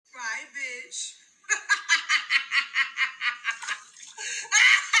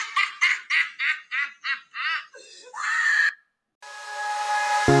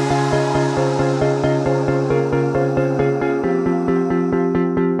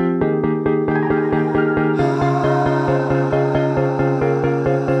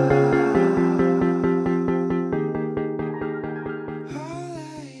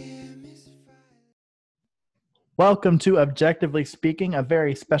Welcome to Objectively Speaking, a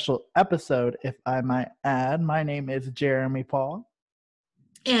very special episode, if I might add. My name is Jeremy Paul.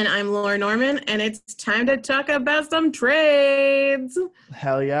 And I'm Laura Norman, and it's time to talk about some trades.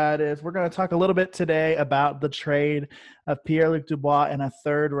 Hell yeah, it is. We're going to talk a little bit today about the trade of Pierre-Luc Dubois and a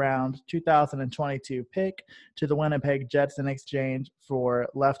third-round 2022 pick to the Winnipeg Jets in exchange for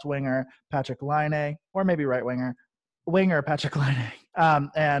left winger Patrik Laine, or maybe right winger Patrik Laine,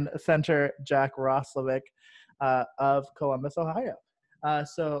 and center Jack Roslovic of Columbus, Ohio.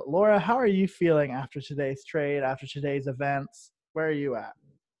 So, Laura, how are you feeling after today's trade, after today's events? Where are you at?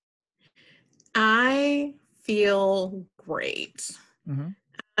 I feel great. Mm-hmm.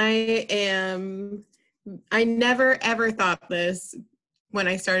 I never ever thought this when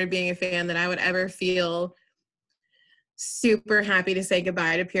I started being a fan that I would ever feel super happy to say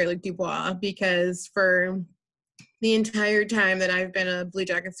goodbye to Pierre-Luc Dubois, because for the entire time that I've been a Blue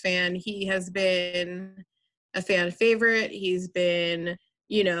Jackets fan, he has been a fan favorite. He's been,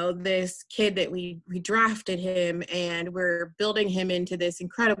 this kid that we drafted him, and we're building him into this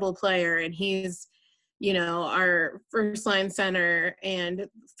incredible player, and he's, our first line center, and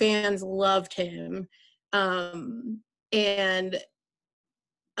fans loved him. And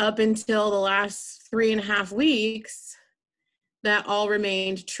up until the last 3.5 weeks, that all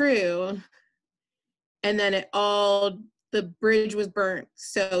remained true. And then the bridge was burnt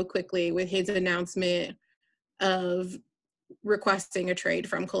so quickly with his announcement of requesting a trade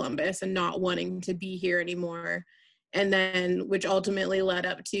from Columbus and not wanting to be here anymore. And then, which ultimately led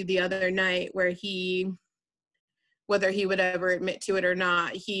up to the other night where whether he would ever admit to it or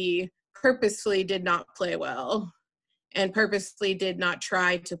not, he purposefully did not play well and purposely did not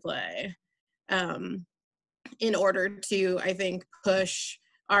try to play in order to, I think, push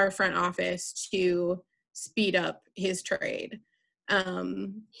our front office to speed up his trade.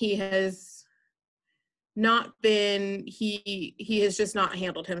 He has not been, he has just not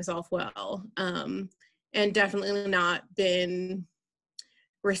handled himself well, and definitely not been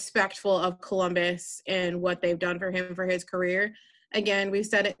respectful of Columbus and what they've done for him for his career. Again, we've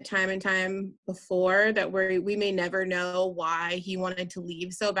said it time and time before that we may never know why he wanted to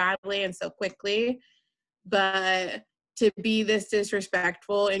leave so badly and so quickly, but to be this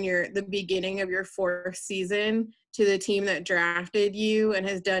disrespectful in the beginning of your fourth season to the team that drafted you and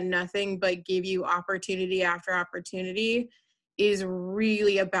has done nothing but give you opportunity after opportunity is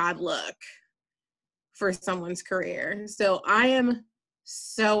really a bad look for someone's career. So I am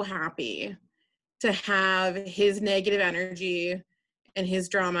so happy to have his negative energy and his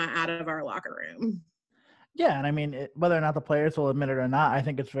drama out of our locker room. Yeah, and I mean, whether or not the players will admit it or not, I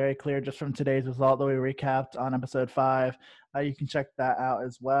think it's very clear just from today's result that we recapped on episode 5. You can check that out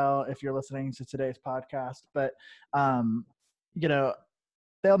as well if you're listening to today's podcast. But, they'll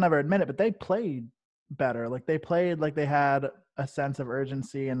never admit it, but they played better. Like, they played like they had a sense of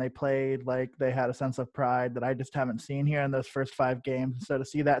urgency, and they played like they had a sense of pride that I just haven't seen here in those first 5 games. So to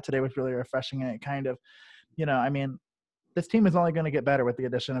see that today was really refreshing, and it kind of, this team is only going to get better with the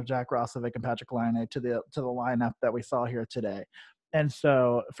addition of Jack Roslovic and Patrik Laine to the lineup that we saw here today. And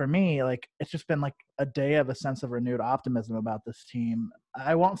so for me, like, it's just been like a day of a sense of renewed optimism about this team.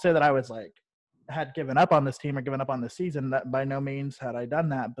 I won't say that I was like had given up on this team or given up on the season. That by no means had I done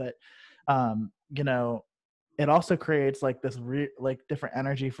that, but it also creates like this different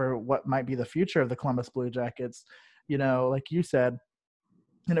energy for what might be the future of the Columbus Blue Jackets. Like you said.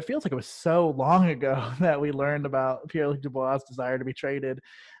 And it feels like it was so long ago that we learned about Pierre-Luc Dubois' desire to be traded.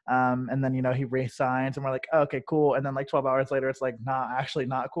 And then, he re-signs, and we're like, oh, okay, cool. And then like 12 hours later, it's like, actually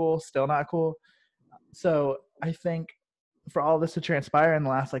not cool, still not cool. So I think for all this to transpire in the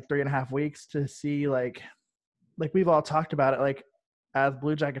last like 3.5 weeks, to see like we've all talked about it, like as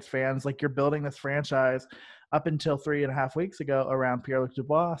Blue Jackets fans, like you're building this franchise up until 3.5 weeks ago around Pierre-Luc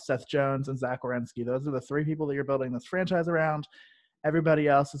Dubois, Seth Jones, and Zach Werenski. Those are the 3 people that you're building this franchise around. Everybody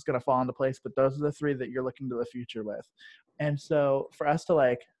else is going to fall into place, but those are the 3 that you're looking to the future with. And so for us to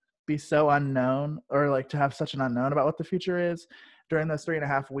like be so unknown, or like to have such an unknown about what the future is during those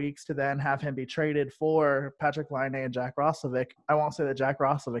 3.5 weeks, to then have him be traded for Patrik Laine and Jack Roslovic. I won't say that Jack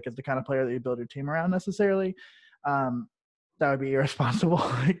Roslovic is the kind of player that you build your team around necessarily. That would be irresponsible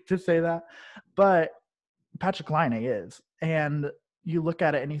to say that. But Patrik Laine is. And you look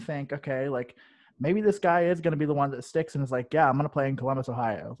at it and you think, okay, like, maybe this guy is going to be the one that sticks and is like, yeah, I'm going to play in Columbus,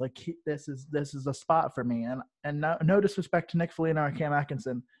 Ohio. Like, this is a spot for me. And no disrespect to Nick Foligno or Cam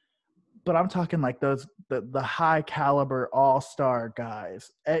Atkinson, but I'm talking like the high caliber all-star guys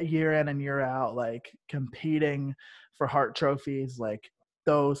at year in and year out, like competing for Hart trophies. Like,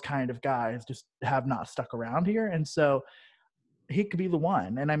 those kind of guys just have not stuck around here. And so he could be the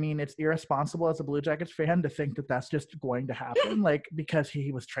one. And I mean, it's irresponsible as a Blue Jackets fan to think that that's just going to happen, like, because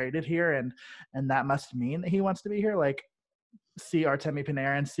he was traded here, and that must mean that he wants to be here. Like, see Artemi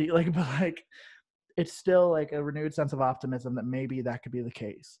Panarin, see, like, but like, it's still like a renewed sense of optimism that maybe that could be the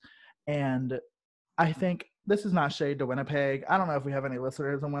case. And I think this is not shade to Winnipeg. I don't know if we have any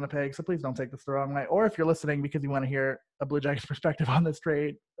listeners in Winnipeg, so please don't take this the wrong way. Or if you're listening because you want to hear a Blue Jackets perspective on this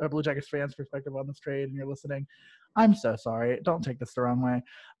trade, or Blue Jackets fans perspective on this trade, and you're listening, I'm so sorry. Don't take this the wrong way.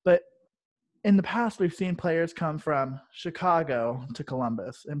 But in the past, we've seen players come from Chicago to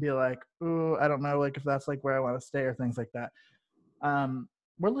Columbus and be like, ooh, I don't know, like, if that's like where I want to stay or things like that.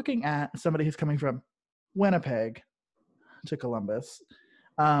 We're looking at somebody who's coming from Winnipeg to Columbus.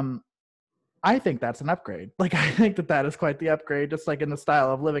 I think that's an upgrade. Like, I think that is quite the upgrade, just like in the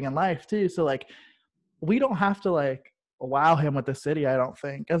style of living and life too. So like, we don't have to like wow him with the city, I don't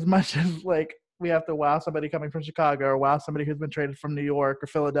think, as much as like we have to wow somebody coming from Chicago or wow somebody who's been traded from New York or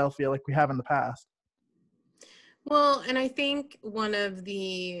Philadelphia like we have in the past. Well, and I think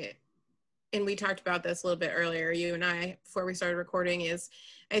and we talked about this a little bit earlier, you and I, before we started recording, is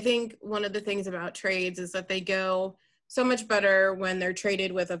I think one of the things about trades is that they go so much better when they're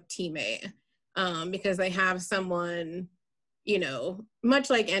traded with a teammate, because they have someone, you know, much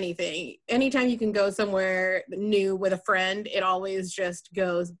like anything, anytime you can go somewhere new with a friend, it always just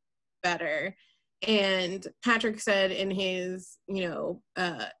goes better. And Patrick said in his,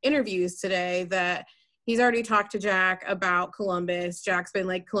 interviews today that he's already talked to Jack about Columbus. Jack's been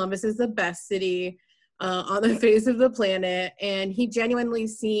like, Columbus is the best city on the face of the planet. And he genuinely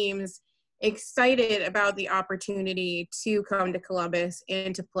seems excited about the opportunity to come to Columbus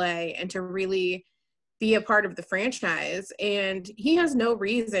and to play and to really be a part of the franchise. And he has no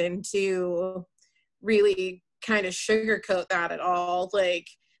reason to really kind of sugarcoat that at all. Like,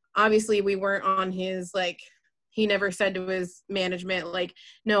 obviously we weren't on his, like, he never said to his management, like,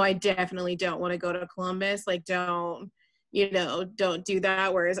 no, I definitely don't want to go to Columbus. Like, don't do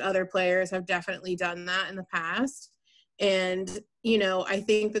that. Whereas other players have definitely done that in the past. And, I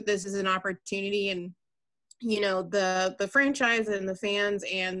think that this is an opportunity, and, the franchise and the fans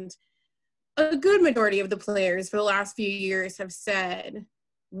and a good majority of the players for the last few years have said,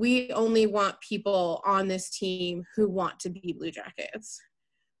 we only want people on this team who want to be Blue Jackets.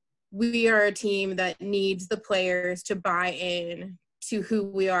 We are a team that needs the players to buy in to who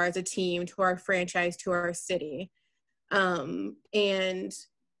we are as a team, to our franchise, to our city. And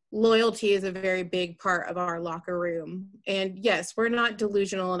loyalty is a very big part of our locker room. And yes, we're not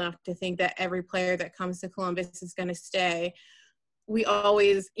delusional enough to think that every player that comes to Columbus is going to stay. We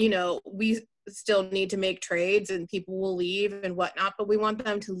always, we still need to make trades and people will leave and whatnot, but we want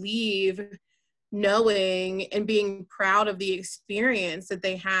them to leave knowing and being proud of the experience that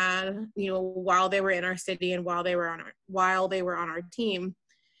they had, while they were in our city and while they were on our team.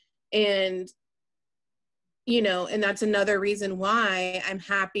 And, and that's another reason why I'm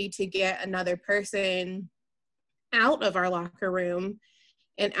happy to get another person out of our locker room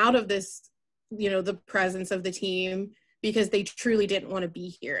and out of this, the presence of the team, because they truly didn't want to be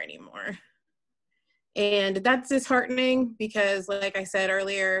here anymore. And that's disheartening because, like I said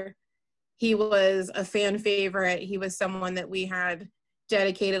earlier, he was a fan favorite. He was someone that we had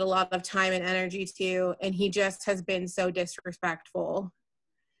dedicated a lot of time and energy to, and he just has been so disrespectful.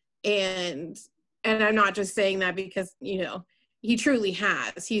 And I'm not just saying that because, he truly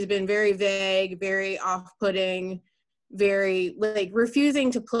has. He's been very vague, very off-putting, very, like, refusing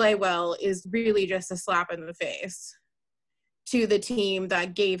to play well is really just a slap in the face to the team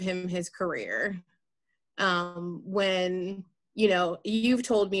that gave him his career. When, you've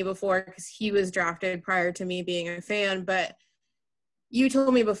told me before, because he was drafted prior to me being a fan, but you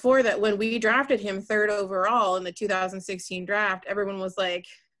told me before that when we drafted him 3rd overall in the 2016 draft, everyone was like,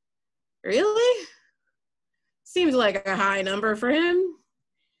 really? Seems like a high number for him.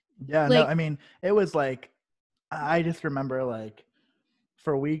 Yeah, like, no, I mean, it was like, I just remember, like,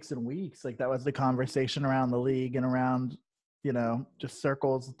 for weeks and weeks, like, that was the conversation around the league and around, just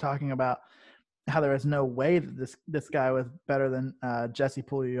circles talking about how there was no way that this guy was better than Jesse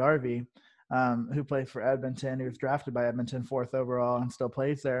Puljujarvi, who plays for Edmonton, who was drafted by Edmonton 4th overall and still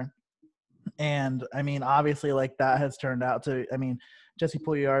plays there. And I mean, obviously, like, that has turned out to, I mean, Jesse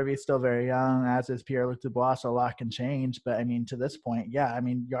Puljujarvi is still very young, as is Pierre-Luc Dubois, so a lot can change. But I mean, to this point, yeah, I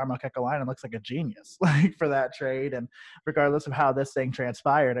mean, Jarmo Kekalainen looks like a genius, like, for that trade. And regardless of how this thing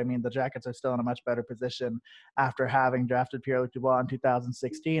transpired, I mean, the Jackets are still in a much better position after having drafted Pierre-Luc Dubois in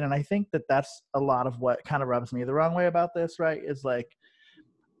 2016. And I think that that's a lot of what kind of rubs me the wrong way about this, right? Is like,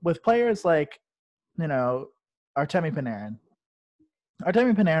 with players like, Artemi Panarin.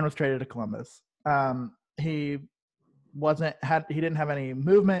 Artemi Panarin was traded to Columbus. He he didn't have any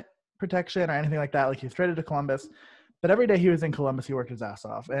movement protection or anything like that. Like, he was traded to Columbus, but every day he was in Columbus, he worked his ass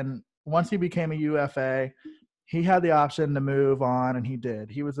off. And once he became a UFA, he had the option to move on, and he did.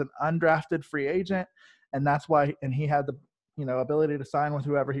 He was an undrafted free agent, and that's why. And he had the ability to sign with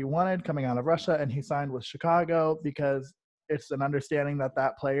whoever he wanted coming out of Russia, and he signed with Chicago because it's an understanding that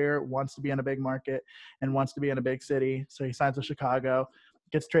that player wants to be in a big market and wants to be in a big city. So he signs with Chicago,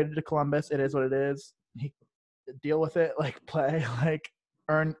 gets traded to Columbus. It is what it is. He deal with it, like, play, like,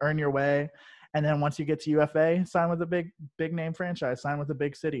 earn your way. And then once you get to UFA, sign with a big name franchise, sign with a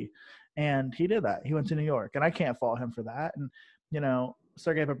big city. And he did that. He went to New York, and I can't fault him for that. And,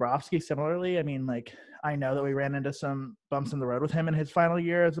 Sergei Bobrovsky, similarly, I mean, like, I know that we ran into some bumps in the road with him in his final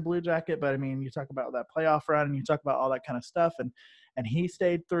year as a Blue Jacket, but I mean, you talk about that playoff run and you talk about all that kind of stuff, and he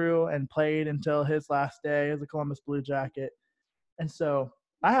stayed through and played until his last day as a Columbus Blue Jacket. And so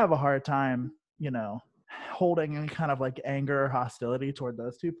I have a hard time, holding any kind of like anger or hostility toward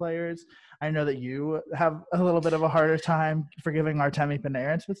those two players. I know that you have a little bit of a harder time forgiving Artemi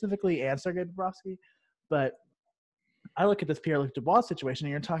Panarin specifically and Sergei Bobrovsky, but I look at this Pierre-Luc Dubois situation,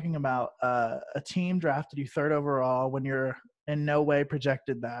 and you're talking about a team drafted you third overall when you're in no way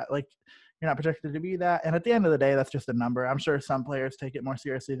projected that. Like, you're not projected to be that. And at the end of the day, that's just a number. I'm sure some players take it more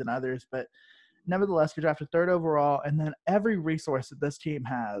seriously than others, but nevertheless, you're drafted third overall, and then every resource that this team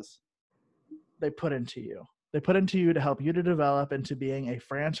has, they put into you. They put into you to help you to develop into being a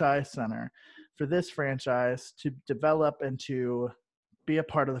franchise center for this franchise to develop and to be a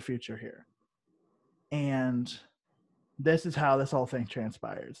part of the future here. And this is how this whole thing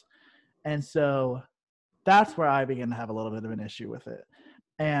transpires. And so that's where I begin to have a little bit of an issue with it.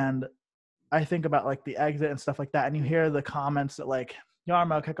 And I think about like the exit and stuff like that. And you hear the comments that like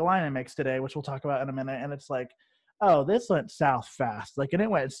Jarmo Kekalainen makes today, which we'll talk about in a minute. And it's like, oh, this went south fast. Like, and it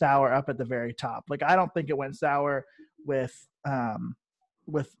went sour up at the very top. Like, I don't think it went sour with John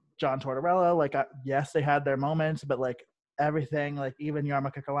Tortorella. Like, yes, they had their moments, but like everything, like even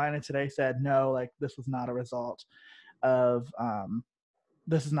Jarmo Kekalainen today said, no, like this was not a result of the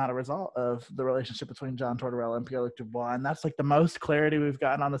relationship between John Tortorella and Pierre-Luc Dubois. And that's like the most clarity we've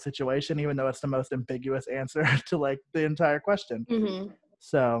gotten on the situation, even though it's the most ambiguous answer to like the entire question. Mm-hmm.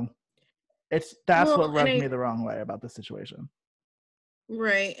 So that's what rubbed me the wrong way about this situation.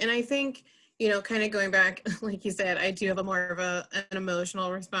 Right. And I think, kind of going back, like you said, I do have more of an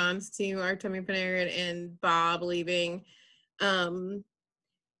emotional response to Artemi Panarin and Bob leaving.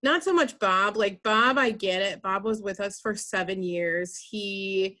 Not so much Bob. Like, Bob, I get it. Bob was with us for 7 years.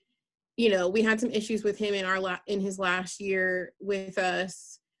 He, we had some issues with him in his last year with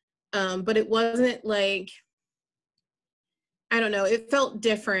us. But it wasn't like, I don't know, it felt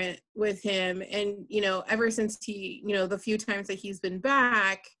different with him. And, ever since he, the few times that he's been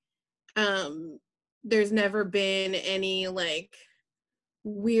back, there's never been any like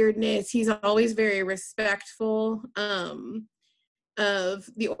weirdness. He's always very respectful of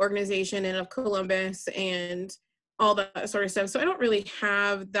the organization and of Columbus and all that sort of stuff. So I don't really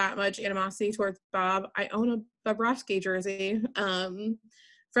have that much animosity towards Bob. I own a Bobrovsky jersey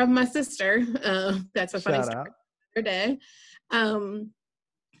from my sister. That's a funny story today. Artemi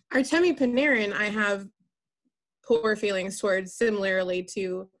Panarin, I have poor feelings towards, similarly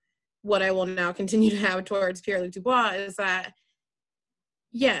to what I will now continue to have towards Pierre-Luc Dubois, is that,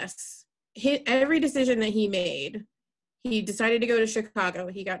 yes, every decision that he made, he decided to go to Chicago.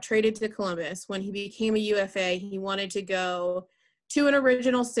 He got traded to Columbus. When he became a UFA, he wanted to go to an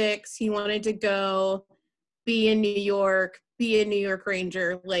original six. He wanted to go be in New York, be a New York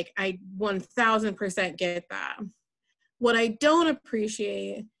Ranger. Like, I 1000% get that. What I don't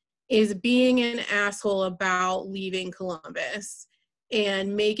appreciate is being an asshole about leaving Columbus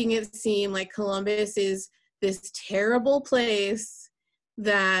and making it seem like Columbus is this terrible place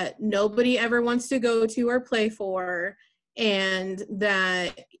that nobody ever wants to go to or play for, and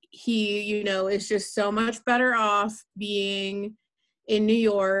that he, is just so much better off being in New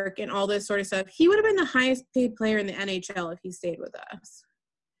York and all this sort of stuff. He would have been the highest paid player in the NHL if he stayed with us.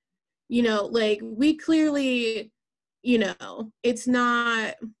 Like, we clearly, it's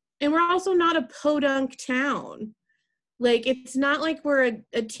not, and we're also not a podunk town. Like, it's not like we're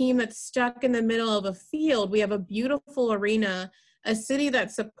a team that's stuck in the middle of a field. We have a beautiful arena, a city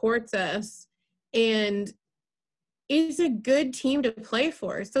that supports us, and it's a good team to play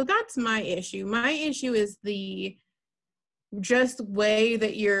for. So that's my issue. My issue is the way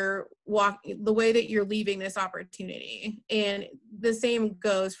that you're leaving this opportunity. And the same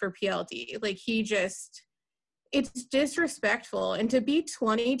goes for PLD. Like, it's disrespectful. And to be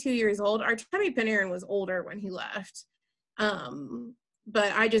 22 years old, Artemi Panarin was older when he left.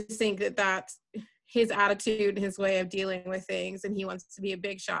 But I just think that his attitude, his way of dealing with things, and he wants to be a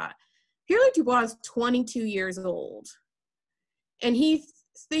big shot. Pierre-Luc Dubois is 22 years old, and he's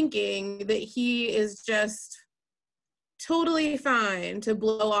thinking that he is just totally fine to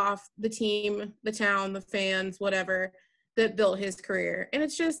blow off the team, the town, the fans, whatever, that built his career. And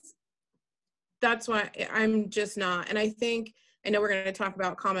it's just, that's why I'm just not. And I know we're going to talk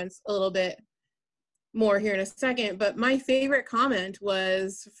about comments a little bit more here in a second, but my favorite comment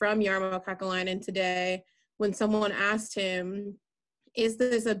was from Jarmo Kekalainen today when someone asked him, is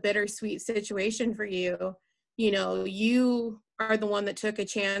this a bittersweet situation for you? You know, you are the one that took a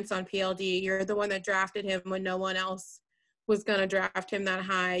chance on PLD. You're the one that drafted him when no one else was going to draft him that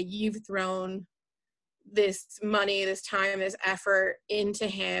high. You've thrown this money, this time, this effort into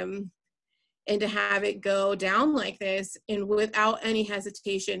him, and to have it go down like this, and without any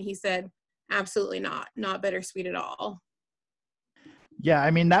hesitation, he said, absolutely not bittersweet at all. Yeah,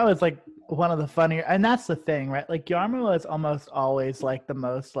 I mean, that was like one of the funnier, and that's the thing, right? Like Jarmo is almost always like the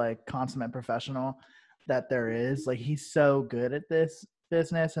most like consummate professional that there is. Like he's so good at this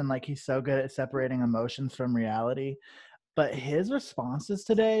business, and like he's so good at separating emotions from reality. But his responses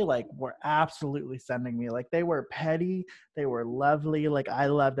today, like, were absolutely sending me. Like, they were petty. They were lovely. Like, I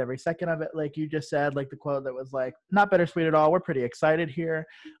loved every second of it. Like you just said, like the quote that was like, not bittersweet at all. We're pretty excited here.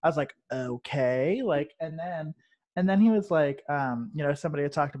 I was like, okay. Like, and then he was like, you know, somebody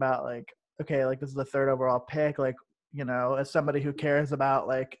had talked about like, okay, like this is the 3rd overall pick. Like, you know, as somebody who cares about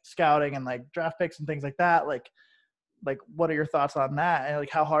like scouting and like draft picks and things like that, like what are your thoughts on that? And like,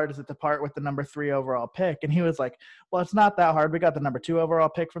 how hard is it to part with the number 3 overall pick? And he was like, well, it's not that hard. We got the number 2 overall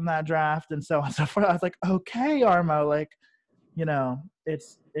pick from that draft, and so on and so forth. I was like, okay, Jarmo, like, you know,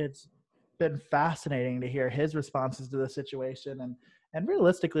 it's been fascinating to hear his responses to the situation, and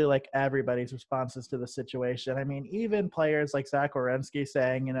realistically, like everybody's responses to the situation. I mean, even players like Zach Werenski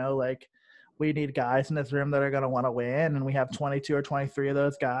saying, you know, like, we need guys in this room that are going to want to win, and we have 22 or 23 of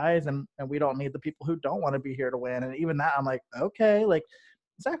those guys, and we don't need the people who don't want to be here to win. And even that, I'm like, okay, like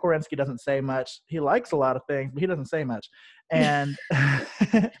Zach Werenski doesn't say much. He likes a lot of things, but he doesn't say much. And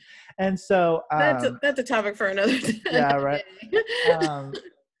and so that's a topic for another day. Yeah, right.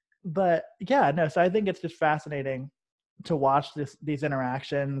 But yeah, no. So I think it's just fascinating to watch these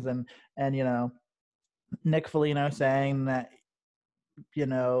interactions, and you know, Nick Foligno saying that, you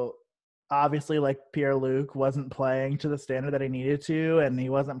know, obviously, like, Pierre-Luc wasn't playing to the standard that he needed to, and he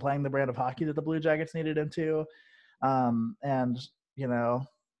wasn't playing the brand of hockey that the Blue Jackets needed him to. And, you know,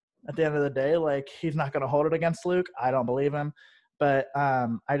 at the end of the day, like, he's not going to hold it against Luke. I don't believe him. But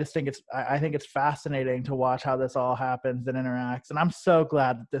I just think I think it's fascinating to watch how this all happens and interacts. And I'm so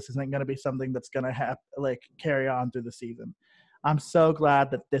glad that this isn't going to be something that's going to carry on through the season. I'm so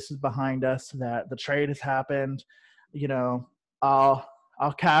glad that this is behind us, that the trade has happened. You know, I'll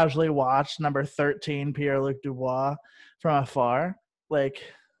casually watch number 13, Pierre-Luc Dubois, from afar, like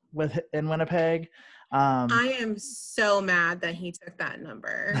in Winnipeg. I am so mad that he took that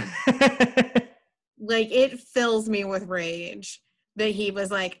number. Like, it fills me with rage that he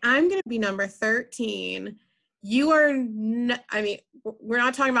was like, I'm going to be number 13. You are, I mean, we're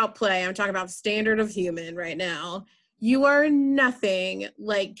not talking about play. I'm talking about standard of human right now. You are nothing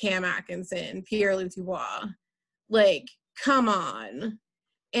like Cam Atkinson, Pierre-Luc Dubois. Like, come on.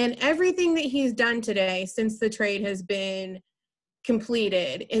 And everything that he's done today since the trade has been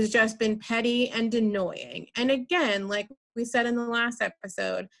completed has just been petty and annoying. And again, like we said in the last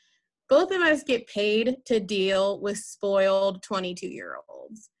episode, both of us get paid to deal with spoiled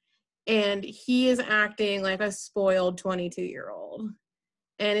 22-year-olds. And he is acting like a spoiled 22-year-old.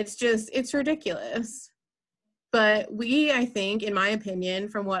 And it's ridiculous. But I think, in my opinion,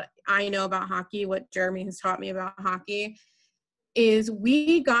 from what I know about hockey, what Jeremy has taught me about hockey, is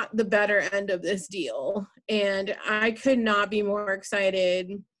we got the better end of this deal. And I could not be more excited.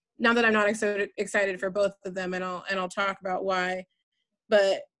 Now that I'm not excited for both of them, and I'll talk about why.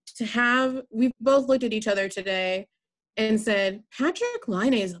 But we both looked at each other today and said, Patrik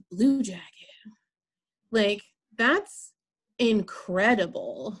Laine is a Blue Jacket. Like, that's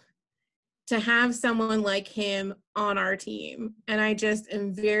incredible to have someone like him on our team. And I just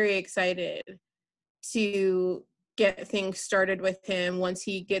am very excited to get things started with him once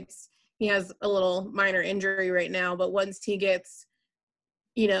he has a little minor injury right now, but once he gets,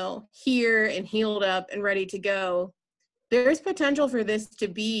 you know, here and healed up and ready to go, there's potential for this to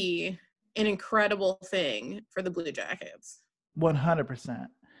be an incredible thing for the Blue Jackets. 100%.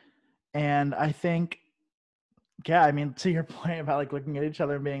 And I think, yeah, I mean, to your point about like looking at each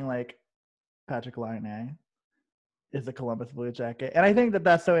other and being like, Patrik Laine is a Columbus Blue Jacket. And I think that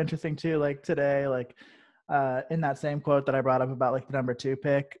that's so interesting too. Like today, like in that same quote that I brought up about like the number 2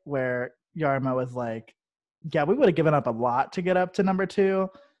 pick, where Yarmo was like, yeah, we would have given up a lot to get up to number 2.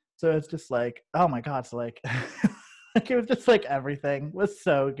 So it's just like, oh my God. So like, like it was just like everything was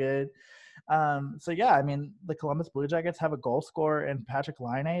so good. So yeah, I mean, the Columbus Blue Jackets have a goal scorer in Patrick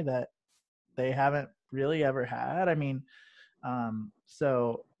Laine that they haven't really ever had. I mean,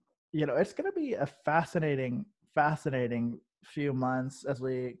 so, you know, it's going to be a fascinating few months as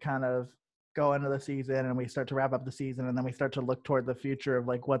we kind of go into the season and we start to wrap up the season, and then we start to look toward the future of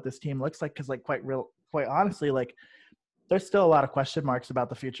like what this team looks like. Cause like quite honestly, like there's still a lot of question marks about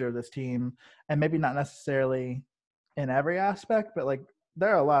the future of this team, and maybe not necessarily in every aspect, but like there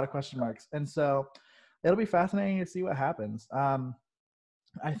are a lot of question marks. And so it'll be fascinating to see what happens.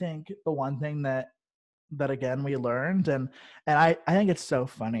 I think the one thing that again we learned, and I think it's so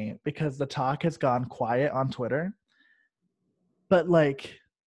funny because the talk has gone quiet on Twitter, but like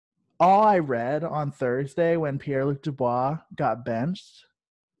all I read on Thursday when Pierre-Luc Dubois got benched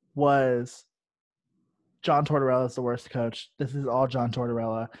was John Tortorella is the worst coach. This is all John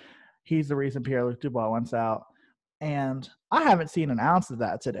Tortorella. He's the reason Pierre-Luc Dubois wants out. And I haven't seen an ounce of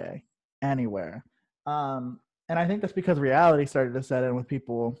that today anywhere. And I think that's because reality started to set in with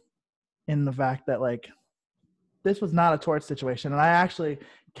people in the fact that like this was not a Torts situation. And I actually,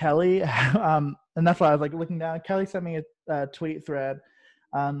 Kelly, and that's why I was like looking down. Kelly sent me a tweet thread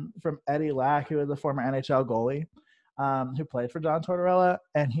from Eddie Lack, who is a former NHL goalie who played for John Tortorella.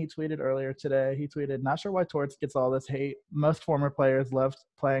 And he tweeted earlier today, he tweeted, "Not sure why Torts gets all this hate. Most former players loved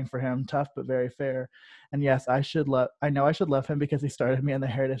playing for him. Tough, but very fair. And yes, I know I should love him because he started me in the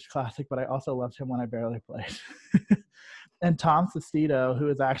Heritage Classic, but I also loved him when I barely played." And Tom Sestito, who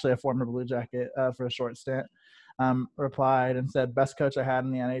is actually a former Blue Jacket for a short stint, replied and said, "Best coach I had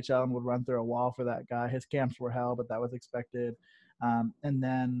in the NHL and would run through a wall for that guy. His camps were hell, but that was expected." And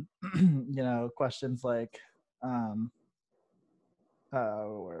then, you know, questions like,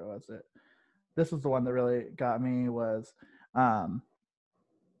 where was it? This was the one that really got me was,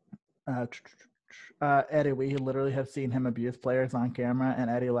 Eddie, we literally have seen him abuse players on camera. And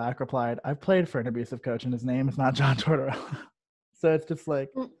Eddie Lack replied, "I've played for an abusive coach and his name is not John Tortorella." So it's just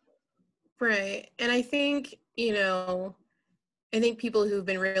like. Right. And I think, you know, I think people who've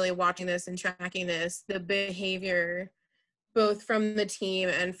been really watching this and tracking this, the behavior, both from the team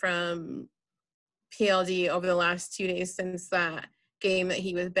and from PLD over the last 2 days since that game that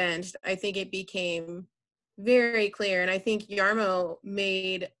he was benched, I think it became very clear. And I think Yarmo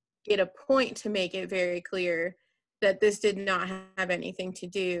made it a point to make it very clear that this did not have anything to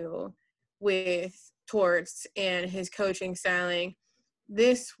do with Torts and his coaching styling.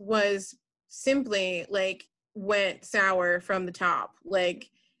 This was simply like went sour from the top, like,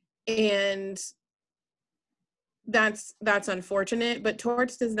 and that's unfortunate, but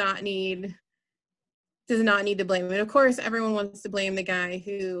Torts does not need to blame. And of course everyone wants to blame the guy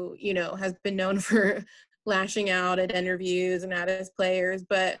who, you know, has been known for lashing out at interviews and at his players,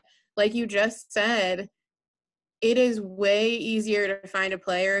 but like you just said, it is way easier to find a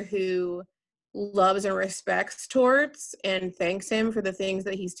player who loves and respects Torts and thanks him for the things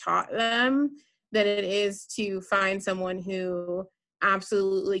that he's taught them than it is to find someone who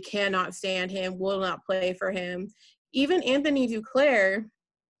absolutely cannot stand him, will not play for him. Even Anthony Duclair,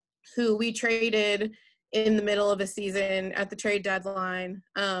 who we traded in the middle of a season at the trade deadline,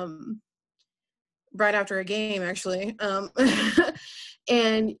 right after a game, actually.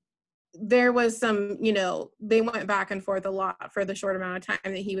 And there was some, you know, they went back and forth a lot for the short amount of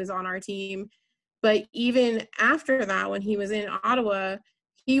time that he was on our team. But even after that, when he was in Ottawa,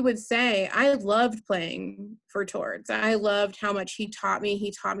 he would say, "I loved playing for Torts. I loved how much he taught me.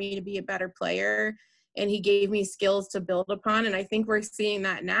 He taught me to be a better player, and he gave me skills to build upon." And I think we're seeing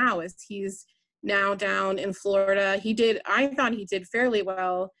that now as he's now down in Florida. I thought he did fairly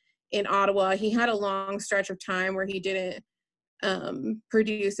well in Ottawa. He had a long stretch of time where he didn't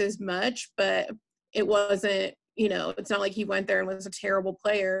produce as much, but it wasn't, you know, it's not like he went there and was a terrible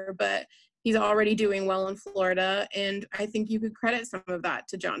player, but he's already doing well in Florida. And I think you could credit some of that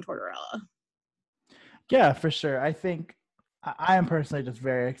to John Tortorella. Yeah, for sure. I think I am personally just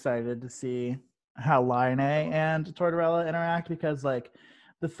very excited to see how Laine and Tortorella interact, because like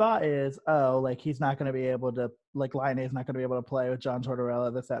the thought is, oh, like he's not going to be able to, like Laine is not going to be able to play with John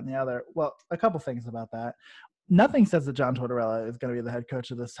Tortorella, this, that, and the other. Well, a couple things about that. Nothing says that John Tortorella is going to be the head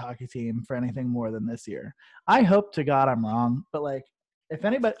coach of this hockey team for anything more than this year. I hope to God I'm wrong, but like if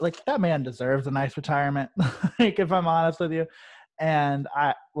anybody, like that man deserves a nice retirement, like if I'm honest with you. And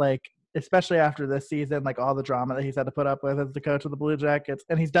I like, especially after this season, like all the drama that he's had to put up with as the coach of the Blue Jackets,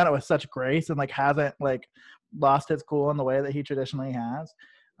 and he's done it with such grace and like hasn't like lost his cool in the way that he traditionally has.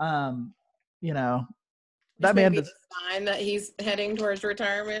 You know, that may man be does. the sign that he's heading towards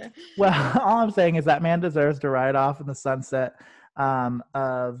retirement. Well, all I'm saying is that man deserves to ride off in the sunset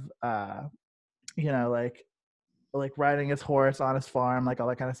of like riding his horse on his farm, like all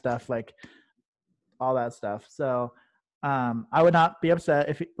that kind of stuff, like all that stuff. So I would not be upset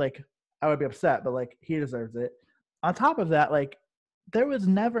if I would be upset, but like he deserves it. On top of that, like there was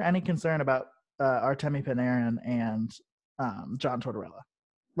never any concern about Artemi Panarin and John Tortorella.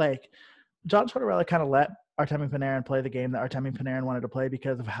 Like John Tortorella kind of let Artemi Panarin play the game that Artemi Panarin wanted to play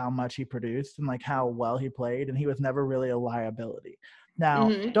because of how much he produced and like how well he played, and he was never really a liability. Now,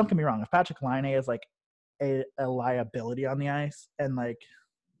 don't get me wrong, if Patrick Laine is like a liability on the ice and like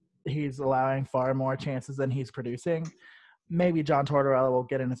he's allowing far more chances than he's producing, maybe John Tortorella will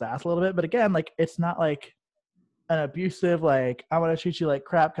get in his ass a little bit. But again, like it's not like an abusive, like I want to treat you like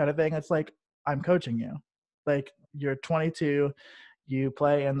crap kind of thing. It's like I'm coaching you. Like you're 22, you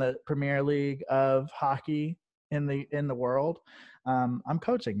play in the Premier League of hockey in the world. I'm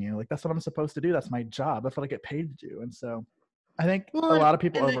coaching you. Like that's what I'm supposed to do. That's my job. That's what I get paid to do. And so I think a lot of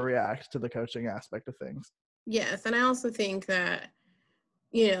people overreact to the coaching aspect of things. Yes, and I also think that,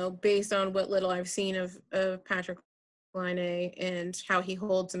 you know, based on what little I've seen of Patrick Laine and how he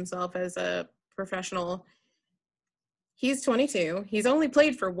holds himself as a professional, he's 22. He's only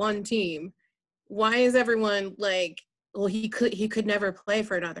played for one team. Why is everyone like, well, he could never play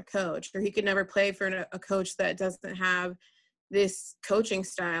for another coach, or he could never play for a coach that doesn't have this coaching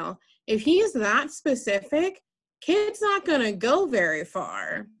style? If he is that specific, kid's not going to go very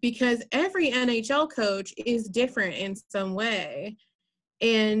far because every NHL coach is different in some way.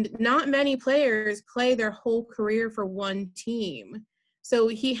 And not many players play their whole career for one team. So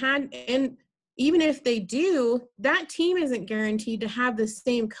and even if they do, that team isn't guaranteed to have the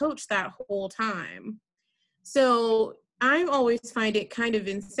same coach that whole time. So I always find it kind of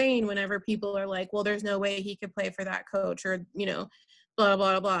insane whenever people are like, well, there's no way he could play for that coach, or, you know, blah,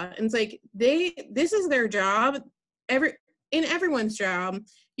 blah, blah. And it's like, this is their job. In everyone's job,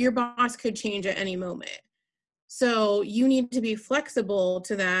 your boss could change at any moment. So you need to be flexible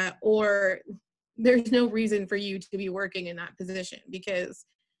to that, or there's no reason for you to be working in that position, because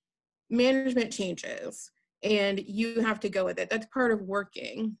management changes and you have to go with it. That's part of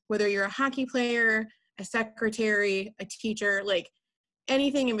working, whether you're a hockey player, a secretary, a teacher, like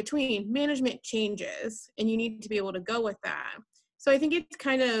anything in between. Management changes and you need to be able to go with that. So I think it's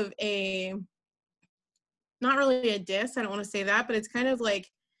kind of not really a diss, I don't want to say that, but it's kind of like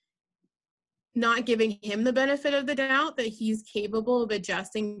not giving him the benefit of the doubt that he's capable of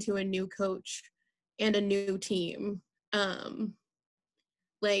adjusting to a new coach and a new team.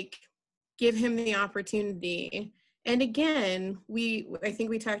 Like, give him the opportunity. And again, I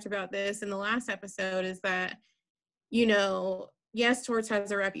think we talked about this in the last episode, is that, you know, yes, Torts has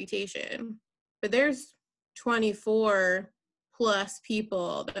a reputation, but there's 24 plus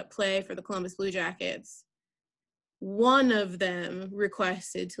people that play for the Columbus Blue Jackets. One of them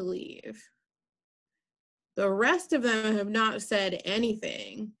requested to leave. The rest of them have not said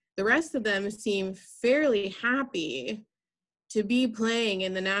anything. The rest of them seem fairly happy to be playing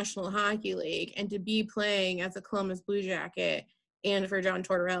in the National Hockey League and to be playing as a Columbus Blue Jacket and for John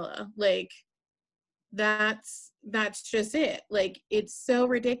Tortorella. Like, that's just it. Like, it's so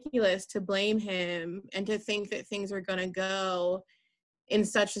ridiculous to blame him and to think that things are going to go in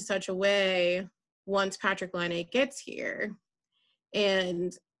such a way once Patrick Laine gets here.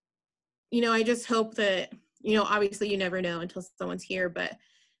 And, you know, I just hope that, you know, obviously you never know until someone's here, but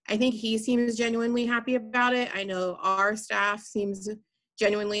I think he seems genuinely happy about it. I know our staff seems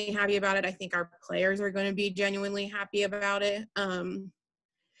genuinely happy about it. I think our players are going to be genuinely happy about it.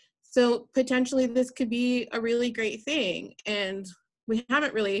 So potentially this could be a really great thing. And we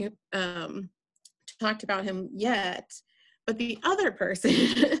haven't really talked about him yet, but the other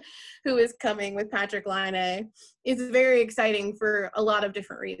person who is coming with Patrick Laine is very exciting for a lot of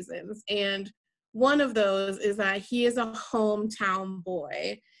different reasons. And one of those is that he is a hometown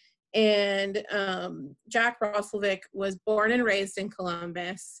boy. And Jack Roslovic was born and raised in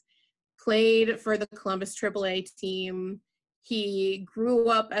Columbus, played for the Columbus AAA team. He grew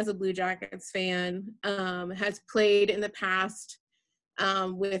up as a Blue Jackets fan, has played in the past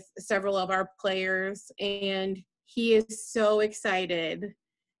with several of our players, and he is so excited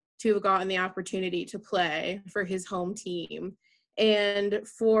to have gotten the opportunity to play for his home team. And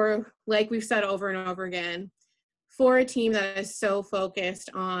for, like we've said over and over again, for a team that is so focused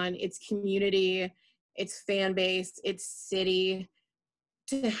on its community, its fan base, its city,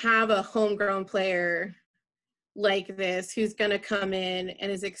 to have a homegrown player like this who's going to come in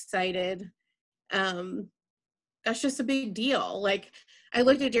and is excited, that's just a big deal. Like, I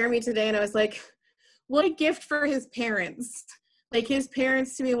looked at Jeremy today and I was like, what a gift for his parents. Like his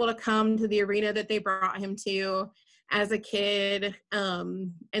parents to be able to come to the arena that they brought him to as a kid,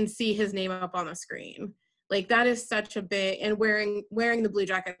 and see his name up on the screen. Like that is such a big, and wearing the Blue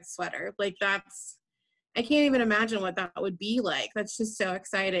Jackets sweater. Like that's, I can't even imagine what that would be like. That's just so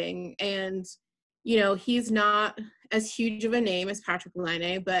exciting. And, you know, he's not as huge of a name as Patrik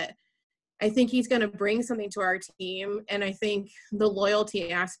Laine, but I think he's going to bring something to our team. And I think the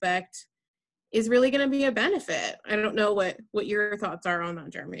loyalty aspect is really going to be a benefit. I don't know what your thoughts are on that,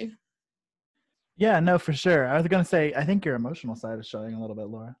 Jeremy. Yeah, no, for sure. I was going to say, I think your emotional side is showing a little bit,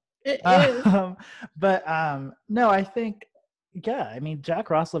 Laura. It is. But no, I think, yeah, I mean, Jack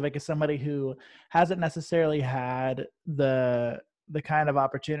Roslovic is somebody who hasn't necessarily had the kind of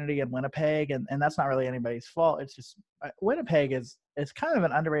opportunity in Winnipeg, and that's not really anybody's fault. It's just Winnipeg is kind of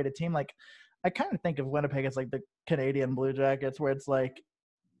an underrated team. Like, I kind of think of Winnipeg as like the Canadian Blue Jackets, where it's like,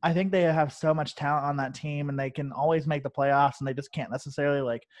 I think they have so much talent on that team, and they can always make the playoffs, and they just can't necessarily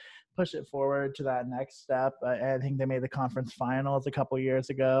like push it forward to that next step. I think they made the conference finals a couple years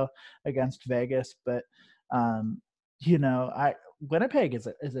ago against Vegas, but you know, Winnipeg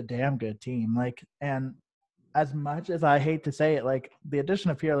is a damn good team. Like, and as much as I hate to say it, like the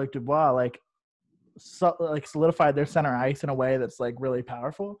addition of Pierre-Luc Dubois, like solidified their center ice in a way that's like really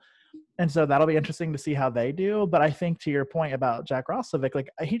powerful. And so that'll be interesting to see how they do. But I think to your point about Jack Roslovic, like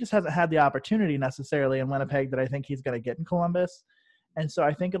he just hasn't had the opportunity necessarily in Winnipeg that I think he's going to get in Columbus. And so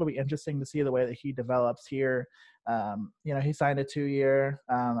I think it'll be interesting to see the way that he develops here. You know, he signed a 2-year,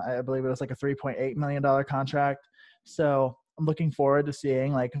 I believe it was like a $3.8 million contract. So I'm looking forward to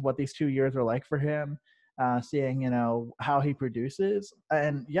seeing like what these 2 years are like for him, seeing, you know, how he produces.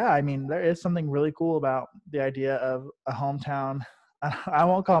 And yeah, I mean, there is something really cool about the idea of a hometown. I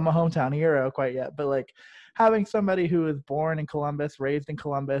won't call him a hometown hero quite yet, but like having somebody who was born in Columbus, raised in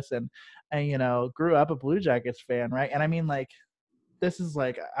Columbus, and you know, grew up a Blue Jackets fan, right? And I mean, like, this is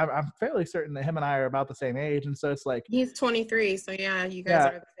like, I'm fairly certain that him and I are about the same age, and so it's like he's 23, so yeah, you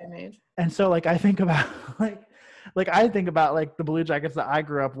guys are the same age. And so like I think about I think about like the Blue Jackets that I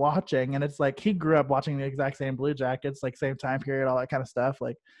grew up watching, and it's like he grew up watching the exact same Blue Jackets, like same time period, all that kind of stuff.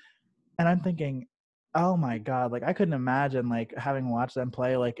 Like, and I'm thinking, oh my God, like I couldn't imagine like having watched them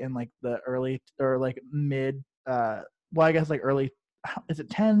play like in like the early or like mid, well, I guess like early, is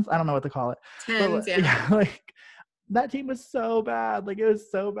it tens? I don't know what to call it. Tens, but, yeah. Like that team was so bad. Like it was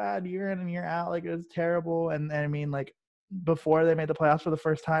so bad year in and year out. Like it was terrible. And I mean, like before they made the playoffs for the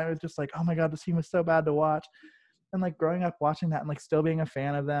first time, it was just like, oh my God, this team was so bad to watch. And like growing up watching that and like still being a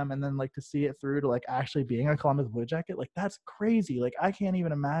fan of them, and then like to see it through to like actually being a Columbus Blue Jacket, like that's crazy. Like I can't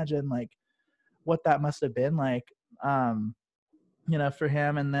even imagine like what that must have been like, you know, for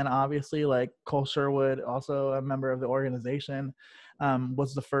him. And then obviously like Cole Sherwood, also a member of the organization,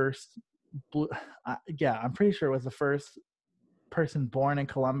 was the first I'm pretty sure was the first person born in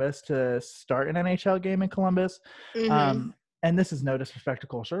Columbus to start an NHL game in Columbus. Mm-hmm. And this is no disrespect to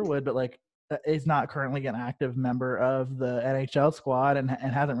Cole Sherwood, but like is not currently an active member of the NHL squad, and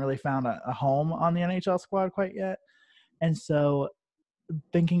hasn't really found a home on the NHL squad quite yet. And so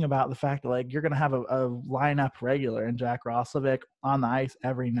thinking about the fact that like you're going to have a lineup regular and Jack Roslovic on the ice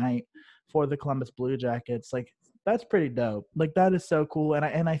every night for the Columbus Blue Jackets, like that's pretty dope. Like that is so cool. And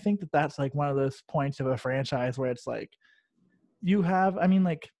I think that that's like one of those points of a franchise where it's like you have, I mean,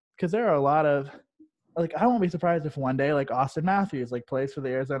 like, because there are a lot of, like, I won't be surprised if one day like Austin Matthews like plays for the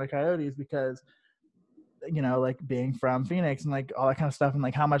Arizona Coyotes, because, you know, like being from Phoenix and like all that kind of stuff, and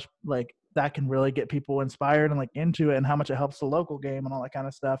like how much like that can really get people inspired and like into it, and how much it helps the local game and all that kind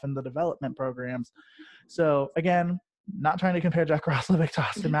of stuff, and the development programs. So again, not trying to compare Jack Roslovic to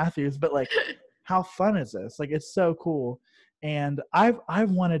Austin Matthews, but like how fun is this? Like it's so cool. And I've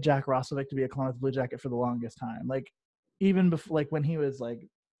wanted Jack Roslovic to be a Columbus Blue Jacket for the longest time. Like even before, like when he was like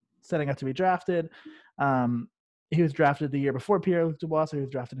setting up to be drafted, he was drafted the year before Pierre-Luc Dubois, so he was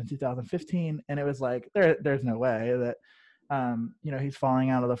drafted in 2015, and it was like there's no way that you know, he's falling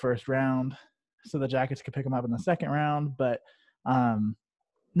out of the first round, so the Jackets could pick him up in the second round. But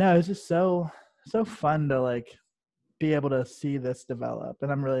no, it's just so fun to like be able to see this develop,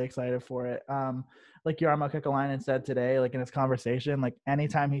 and I'm really excited for it. Like Jarmo Kekalainen said today, like in his conversation, like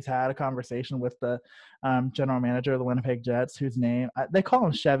anytime he's had a conversation with the general manager of the Winnipeg Jets, whose name they call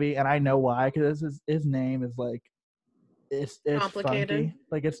him Chevy, and I know why, because his name is like it's funky,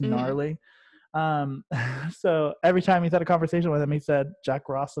 like it's gnarly. So every time he's had a conversation with him, he said, Jack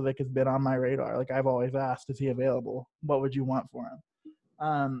Roslovic has been on my radar. Like I've always asked, is he available? What would you want for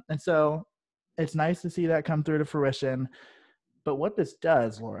him? And so it's nice to see that come through to fruition. But what this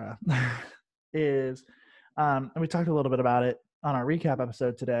does, Laura, is, and we talked a little bit about it on our recap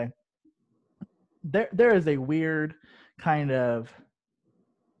episode today, there is a weird kind of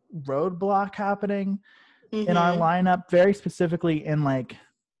roadblock happening in our Mm-hmm. lineup, very specifically in like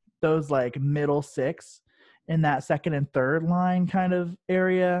those like middle six in that second and third line kind of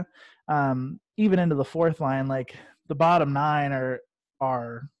area. Even into the fourth line, like the bottom nine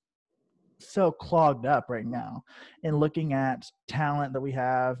are so clogged up right now. And looking at talent that we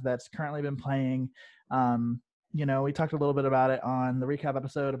have that's currently been playing, we talked a little bit about it on the recap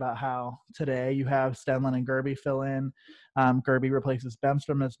episode about how today you have Stenlund and Gerby fill in. Gerby replaces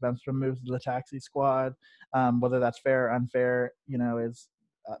Bemstrom as Bemstrom moves to the taxi squad. Whether that's fair or unfair, is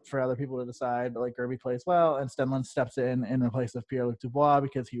for other people to decide. But like Gerby plays well, and Stenlund steps in place of Pierre-Luc Dubois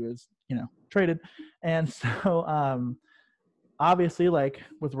because he was, traded. And so obviously, like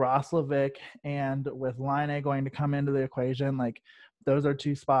with Roslovic and with Line going to come into the equation, like those are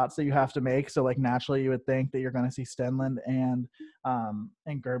two spots that you have to make. So like naturally, you would think that you're going to see Stenlund and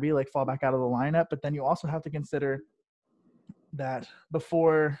Gerby like fall back out of the lineup, but then you also have to consider that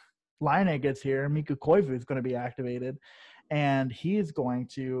before Line gets here, Mikko Koivu is going to be activated, and he's going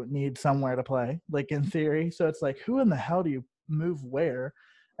to need somewhere to play, like in theory. So it's like, who in the hell do you move where?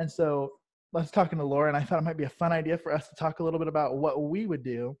 And so I was talking to Laura, and I thought it might be a fun idea for us to talk a little bit about what we would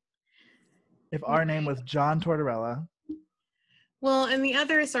do if our name was John Tortorella. Well, and the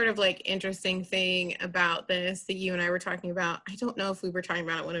other sort of like interesting thing about this that you and I were talking about, I don't know if we were talking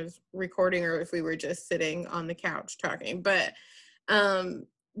about it when I was recording or if we were just sitting on the couch talking, but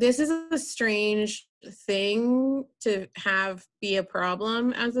this is a strange thing to have be a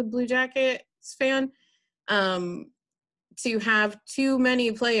problem as a Blue Jackets fan. To have too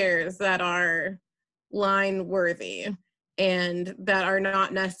many players that are line worthy and that are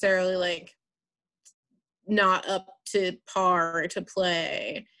not necessarily like not up to par to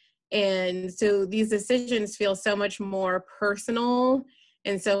play. And so these decisions feel so much more personal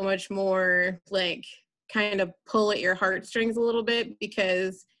and so much more like kind of pull at your heartstrings a little bit,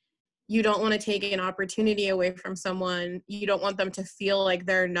 because you don't want to take an opportunity away from someone. You don't want them to feel like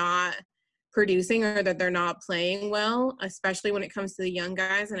they're not producing or that they're not playing well, especially when it comes to the young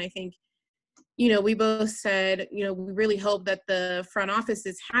guys. And I think, we both said, we really hope that the front office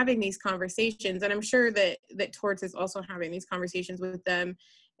is having these conversations. And I'm sure that Torts is also having these conversations with them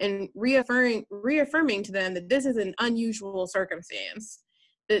and reaffirming to them that this is an unusual circumstance,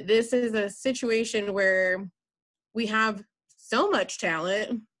 that this is a situation where we have so much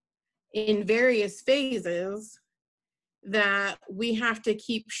talent in various phases that we have to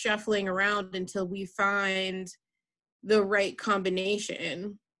keep shuffling around until we find the right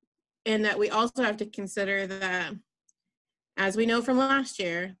combination. And that we also have to consider that, as we know from last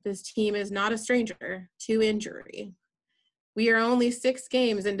year, this team is not a stranger to injury. We are only 6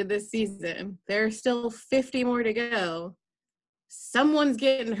 games into this season. There are still 50 more to go. Someone's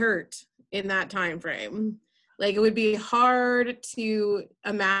getting hurt in that time frame. Like, it would be hard to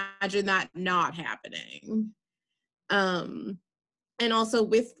imagine that not happening. And also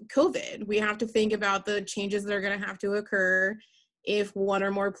with COVID, we have to think about the changes that are going to have to occur if one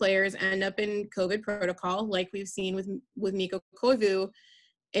or more players end up in COVID protocol, like we've seen with Mikko Koivu,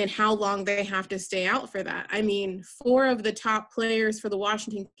 and how long they have to stay out for that. I mean, 4 of the top players for the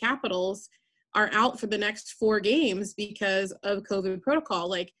Washington Capitals are out for the next 4 games because of COVID protocol.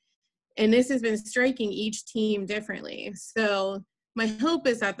 Like, and this has been striking each team differently. So my hope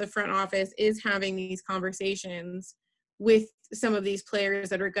is that the front office is having these conversations with some of these players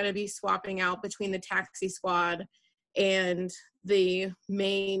that are going to be swapping out between the taxi squad and the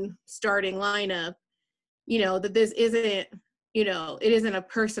main starting lineup, that this isn't, it isn't a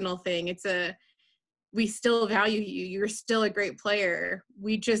personal thing. We still value you. You're still a great player.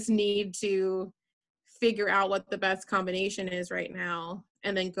 We just need to figure out what the best combination is right now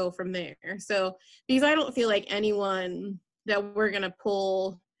and then go from there. So, because I don't feel like anyone that we're going to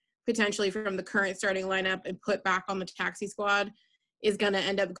pull potentially from the current starting lineup and put back on the taxi squad is going to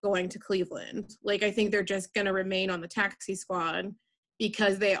end up going to Cleveland. Like, I think they're just going to remain on the taxi squad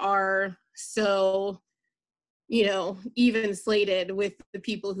because they are so, even slated with the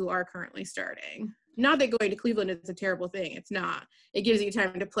people who are currently starting. Not that going to Cleveland is a terrible thing. It's not. It gives you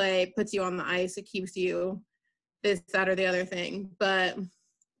time to play, puts you on the ice. It keeps you this, that, or the other thing. But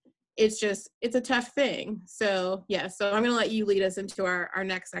it's a tough thing. So, yeah. So I'm going to let you lead us into our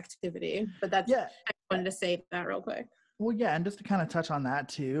next activity. But I wanted to say that real quick. Well, yeah, and just to kind of touch on that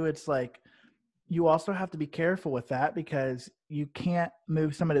too, it's like you also have to be careful with that because you can't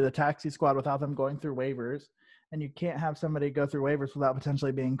move somebody to the taxi squad without them going through waivers, and you can't have somebody go through waivers without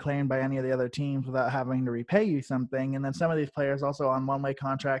potentially being claimed by any of the other teams without having to repay you something. And then some of these players also on one-way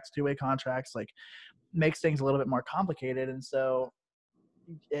contracts, two-way contracts, like makes things a little bit more complicated. And so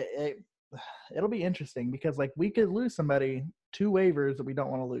it'll be interesting because like we could lose somebody 2 waivers that we don't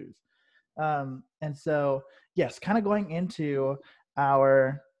want to lose. And so yes, kind of going into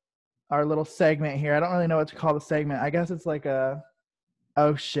our little segment here. I don't really know what to call the segment. I guess it's like a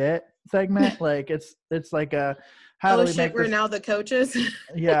oh shit segment. Like it's like a how do Oh we shit, make we're this? now the coaches.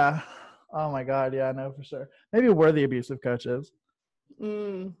 Yeah. Oh my god. Yeah, I know for sure. Maybe we're the abusive coaches.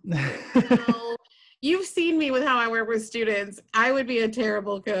 Mm. No. You've seen me with how I work with students. I would be a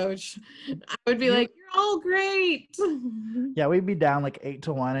terrible coach. I would be like, you're all great. Yeah, we'd be down like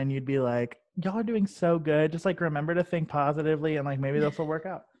 8-1, and you'd be like, y'all are doing so good. Just like remember to think positively, and like maybe this will work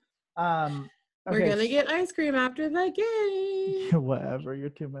out. We're Okay. gonna get ice cream after the game. Whatever, you're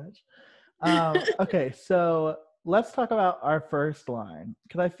too much. Okay, so let's talk about our first line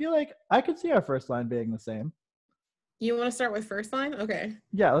because I feel like I could see our first line being the same. You want to start with first line? Okay.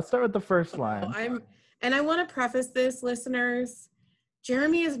 Yeah, let's start with the first line. I want to preface this, listeners.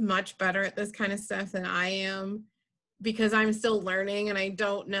 Jeremy is much better at this kind of stuff than I am because I'm still learning and I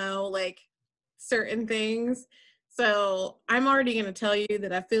don't know like certain things. So I'm already going to tell you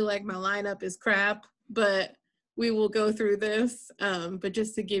that I feel like my lineup is crap, but we will go through this. But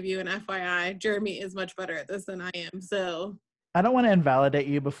just to give you an FYI, Jeremy is much better at this than I am. So I don't want to invalidate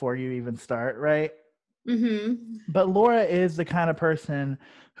you before you even start, right? Mm-hmm. But Laura is the kind of person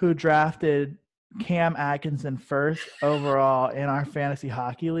who drafted Cam Atkinson first overall in our fantasy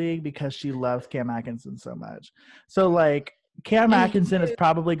hockey league because she loves Cam Atkinson so much. So like Cam Atkinson is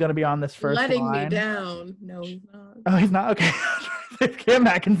probably going to be on this first letting line. Me down. No, he's not. Oh, he's not? Okay. If Cam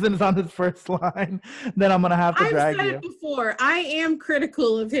Atkinson is on this first line, then I'm going to have to drag you. I've said it before. I am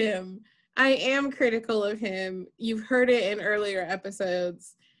critical of him. You've heard it in earlier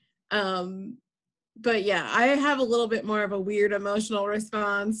episodes. But yeah, I have a little bit more of a weird emotional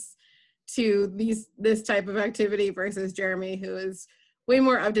response to this type of activity versus Jeremy, who is way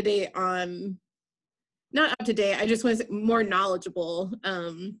more up to date on, not up to date, I just was more knowledgeable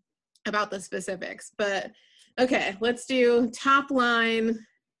about the specifics. But okay, let's do top line,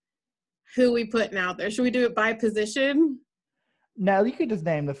 who we putting out there. Should we do it by position? No, you could just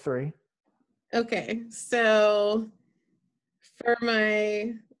name the 3. Okay, so for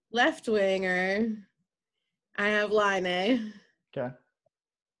my left winger, I have Laine. Okay.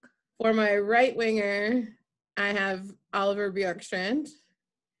 For my right winger, I have Oliver Bjorkstrand.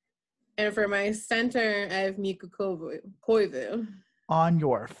 And for my center, I have Mikko Koivu. On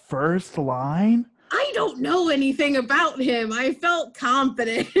your first line? I don't know anything about him. I felt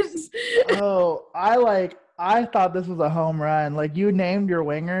confident. Oh, I thought this was a home run. Like you named your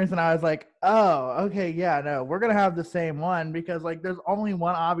wingers and I was like, oh, okay, yeah, no, we're going to have the same one because like there's only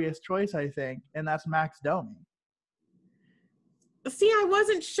one obvious choice, I think, and that's Max Domi. See, I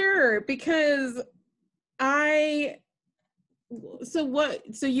wasn't sure because so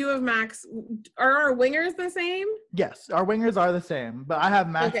you have Max. Are our wingers the same? Yes, our wingers are the same, but I have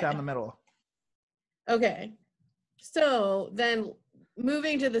Max down the middle. Okay. So then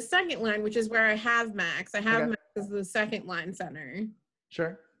moving to the second line, which is where I have Max. I have Max as the second line center.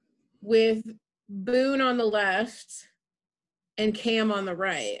 Sure. With Boone on the left and Cam on the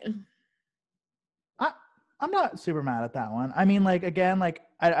right. I'm not super mad at that one. I mean, like, again, like,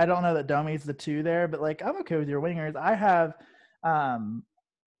 I don't know that Domi's the 2 there, but, like, I'm okay with your wingers. I have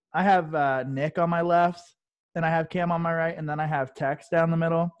Nick on my left, and I have Cam on my right, and then I have Tex down the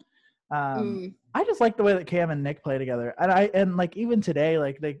middle. I just like the way that Cam and Nick play together. And like, even today,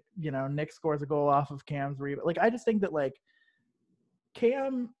 like, they, you know, Nick scores a goal off of Cam's rebound. Like, I just think that, like,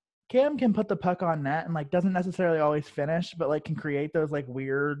 Cam can put the puck on net and, like, doesn't necessarily always finish, but, like, can create those, like,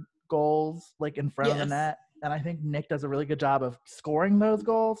 weird goals, like, in front of the net. And I think Nick does a really good job of scoring those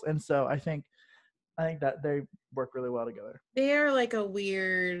goals. And so I think that they work really well together. They are like a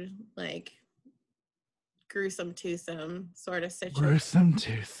weird, like, gruesome twosome sort of situation. Gruesome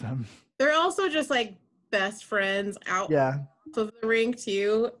twosome. They're also just like best friends out of the rink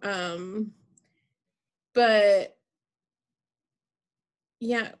too. But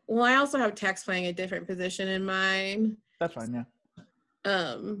yeah, well, I also have Tex playing a different position in mine. That's fine, yeah.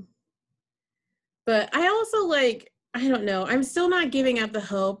 But I also, like, I don't know. I'm still not giving up the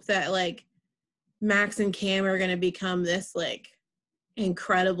hope that, like, Max and Cam are going to become this, like,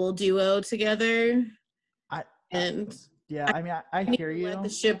 incredible duo together. I mean, I hear you. Let the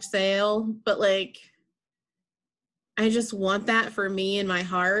ship sail, but, like, I just want that for me in my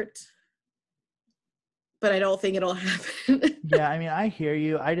heart. But I don't think it'll happen. Yeah, I mean, I hear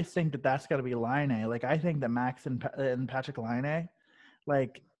you. I just think that that's got to be Laine. Like, I think that Max and Patrik Laine,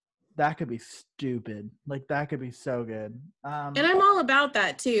 like, that could be stupid. Like, that could be so good. And I'm all about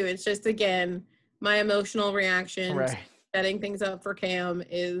that too. It's just, again, my emotional reaction to setting things up for Cam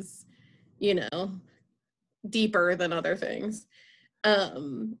is deeper than other things.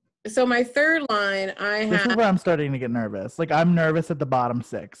 So my third line, This is where I'm starting to get nervous. Like, I'm nervous at the bottom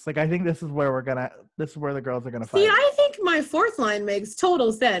 6. Like, I think this is where the girls are gonna fight. See, I think my fourth line makes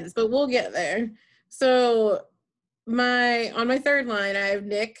total sense, but we'll get there. So on my third line, I have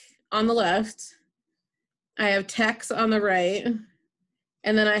Nick on the left, I have Tex on the right,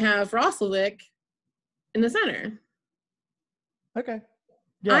 and then I have Roslovic in the center. Okay.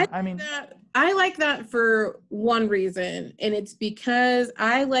 Yeah, I like that for one reason, and it's because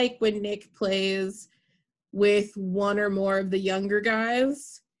I like when Nick plays with one or more of the younger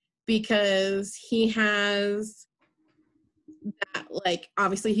guys, because he has that, like,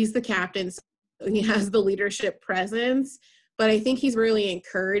 obviously he's the captain, so he has the leadership presence, but I think he's really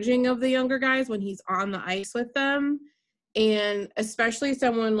encouraging of the younger guys when he's on the ice with them, and especially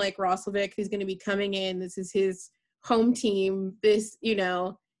someone like Roslovic, who's going to be coming in. This is his home team,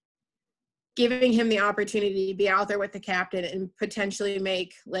 giving him the opportunity to be out there with the captain and potentially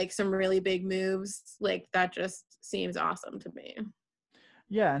make like some really big moves. Like, that just seems awesome to me.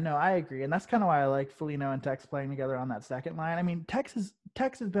 Yeah, no, I agree. And that's kind of why I like Foligno and Tex playing together on that second line. I mean, Tex has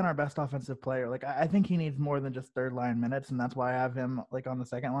been our best offensive player. Like, I think he needs more than just third line minutes, and that's why I have him like on the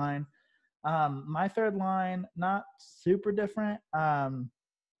second line. My third line, not super different. I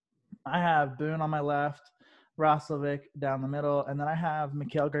have Boone on my left, Roslovic down the middle, and then I have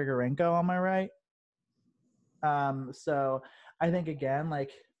Mikhail Grigorenko on my right. So I think, again,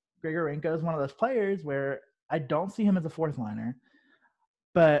 like, Grigorenko is one of those players where I don't see him as a fourth liner,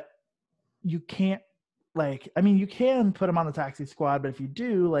 but you can't, like, I mean, you can put him on the taxi squad, but if you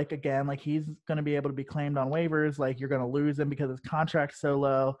do, like, again, like, he's going to be able to be claimed on waivers. Like, you're going to lose him because his contract's so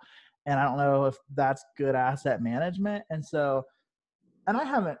low, and I don't know if that's good asset management. And so, and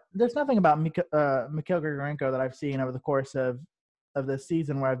there's nothing about Mikhail Grigorenko that I've seen over the course of this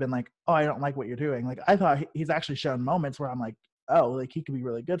season where I've been like, oh, I don't like what you're doing. Like, I thought he's actually shown moments where I'm like, oh, like, he could be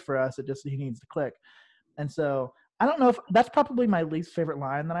really good for us. He needs to click. And so I don't know if that's probably my least favorite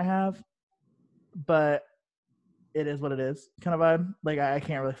line that I have, but it is what it is kind of vibe. Like, I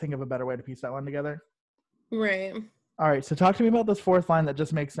can't really think of a better way to piece that one together. Right. All right. So talk to me about this fourth line that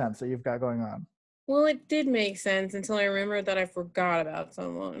just makes sense that you've got going on. Well, it did make sense until I remembered that I forgot about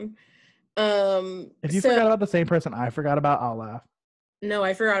someone. If you forgot about the same person I forgot about, I'll laugh. No,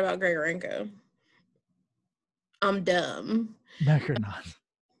 I forgot about Grigorenko. I'm dumb. No, you're not.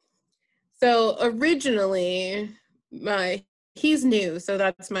 So originally, he's new, so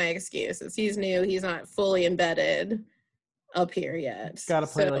that's my excuse. He's new. He's not fully embedded up here yet. Got to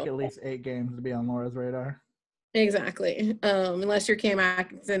play like at least 8 games to be on Laura's radar. Exactly. Unless you're Cam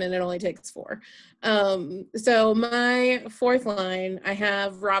Atkinson and it only takes 4. So my fourth line, I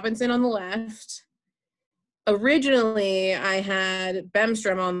have Robinson on the left. Originally, I had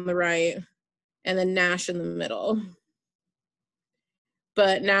Bemstrom on the right and then Nash in the middle.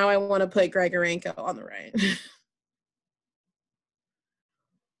 But now I want to put Grigorenko on the right.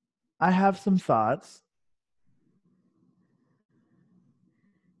 I have some thoughts.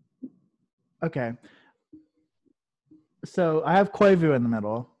 Okay. So I have Koivu in the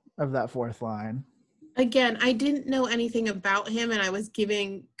middle of that fourth line. Again, I didn't know anything about him, and I was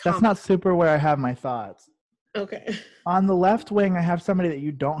giving comments. That's not super where I have my thoughts. Okay. On the left wing, I have somebody that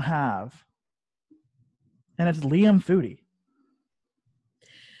you don't have, and it's Liam Foudy.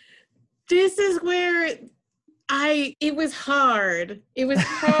 This is where it was hard. It was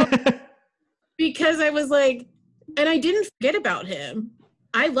hard because I was like, and I didn't forget about him.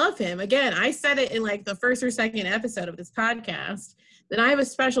 I love him. Again, I said it in like the first or second episode of this podcast that I have a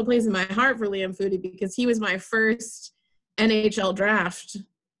special place in my heart for Liam Foudy because he was my first NHL draft.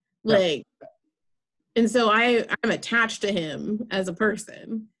 Like, and so I'm attached to him as a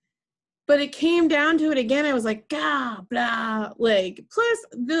person. But it came down to it again. I was like, blah, blah. Like, plus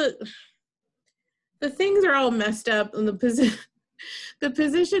the things are all messed up and the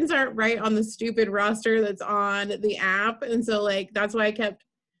positions aren't right on the stupid roster that's on the app. And so, like, that's why I kept,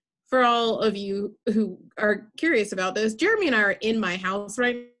 for all of you who are curious about this, Jeremy and I are in my house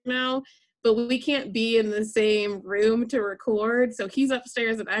right now, but we can't be in the same room to record. So he's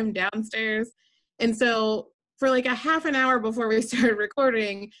upstairs and I'm downstairs. And so for like a half an hour before we started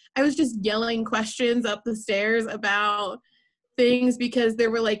recording, I was just yelling questions up the stairs about things because there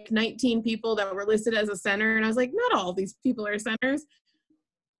were like 19 people that were listed as a center. And I was like, not all of these people are centers.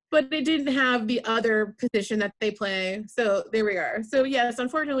 But it didn't have the other position that they play. So there we are. So yes,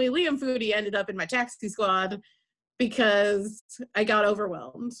 unfortunately, Liam Foudy ended up in my taxi squad because I got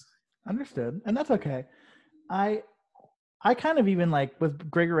overwhelmed. Understood. And that's okay. I kind of even like with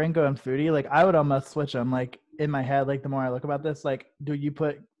Grigorenko and Foudy, like I would almost switch them. Like in my head, like the more I look about this, like, do you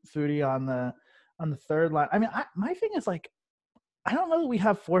put Foodie on the third line? I mean, my thing is like, I don't know that we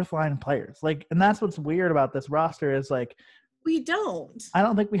have fourth line players. Like, and that's what's weird about this roster is like, we don't. I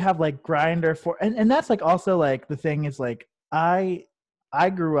don't think we have like grinder for, and that's like also like the thing is like, I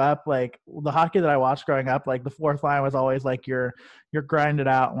grew up like the hockey that I watched growing up, like the fourth line was always like your grinded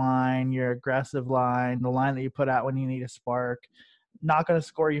out line, your aggressive line, the line that you put out when you need a spark. Not going to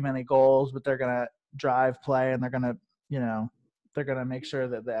score you many goals, but they're going to drive play and they're going to, you know, they're going to make sure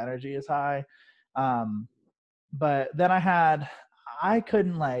that the energy is high. But then I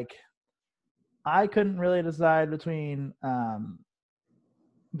couldn't really decide between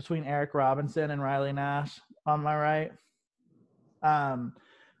Eric Robinson and Riley Nash on my right.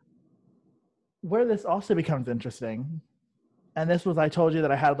 Where this also becomes interesting, and this was, I told you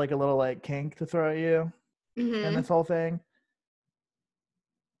that I had like a little like kink to throw at you in this whole thing.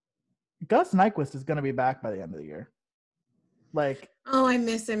 Gus Nyquist is going to be back by the end of the year. Like, oh, I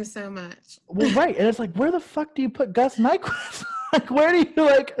miss him so much. Well, right, and it's like, where the fuck do you put Gus Nyquist? Like, where do you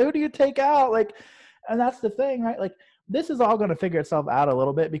like? Who do you take out? Like, and that's the thing, right? Like, this is all going to figure itself out a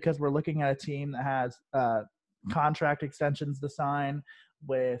little bit because we're looking at a team that has contract extensions to sign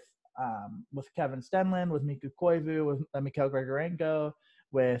with Kevin Stenlund, with Mikko Koivu, with Mikhail Grigorenko,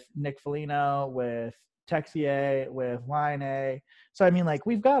 with Nick Foligno, with Texier, with Laine. So I mean, like,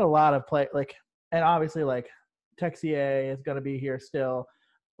 we've got a lot of play, like, and obviously like Texier is going to be here still.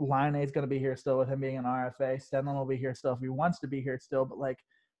 Laine is going to be here still with him being an RFA. Stenlund will be here still if he wants to be here still. But like,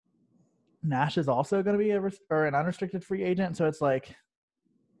 Nash is also going to be an unrestricted free agent. So it's like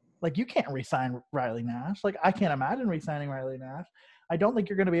you can't re-sign Riley Nash. Like, I can't imagine re-signing Riley Nash. I don't think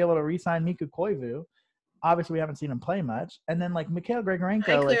you're going to be able to re-sign Mikko Koivu. Obviously, we haven't seen him play much. And then like Mikhail Grigorenko.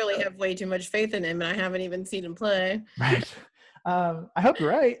 I clearly have way too much faith in him, and I haven't even seen him play. Right. I hope you're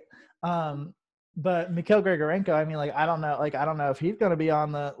right. But Mikhail Grigorenko, I mean, like, I don't know if he's going to be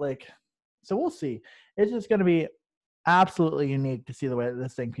on the, like, so we'll see. It's just going to be absolutely unique to see the way that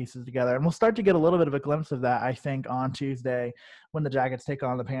this thing pieces together. And we'll start to get a little bit of a glimpse of that, I think, on Tuesday when the Jackets take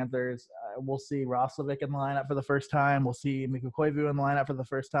on the Panthers. We'll see Roslovic in the lineup for the first time. We'll see Mikko Koivu in the lineup for the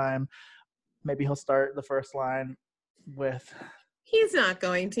first time. Maybe he'll start the first line with. He's not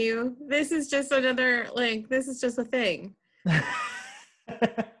going to. This is just another, like, this is just a thing.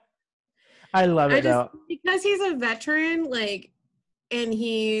 I love it, though. Because he's a veteran, like, and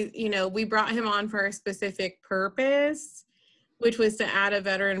he, you know, we brought him on for a specific purpose, which was to add a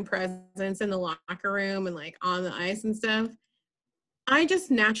veteran presence in the locker room and, like, on the ice and stuff. I just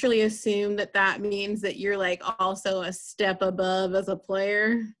naturally assume that means that you're, like, also a step above as a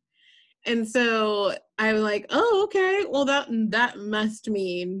player. And so I was like, oh, okay, well, that must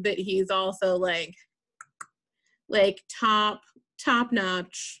mean that he's also, like top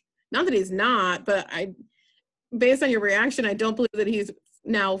notch. Not that he's not, but based on your reaction, I don't believe that he's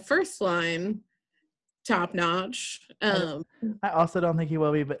now first line top notch. I also don't think he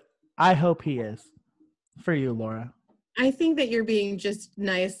will be, but I hope he is for you, Laura. I think that you're being just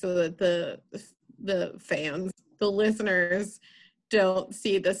nice so that the fans, the listeners, don't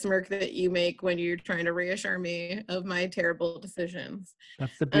see the smirk that you make when you're trying to reassure me of my terrible decisions.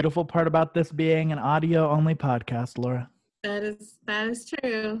 That's the beautiful part about this being an audio-only podcast, Laura. That is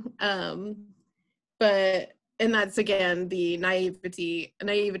true. But that's again the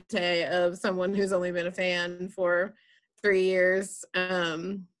naivete of someone who's only been a fan for 3 years.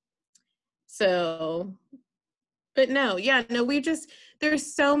 So, but no,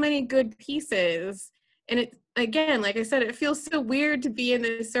 there's so many good pieces, and it, again, like I said, it feels so weird to be in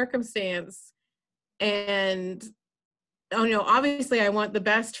this circumstance. And obviously I want the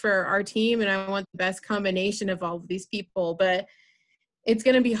best for our team and I want the best combination of all of these people, but it's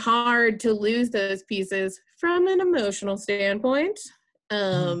going to be hard to lose those pieces from an emotional standpoint,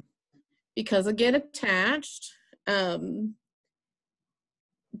 because I get attached. But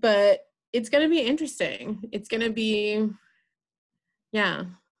it's going to be interesting. It's going to be, a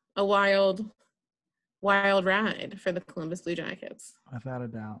wild ride for the Columbus Blue Jackets. Without a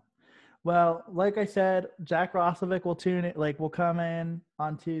doubt. Well, like I said, Jack Roslovic will come in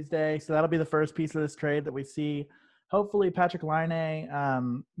on Tuesday. So that'll be the first piece of this trade that we see. Hopefully Patrick Laine,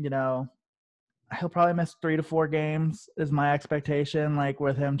 he'll probably miss 3 to 4 games is my expectation, like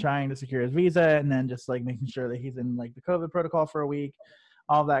with him trying to secure his visa and then just like making sure that he's in like the COVID protocol for a week,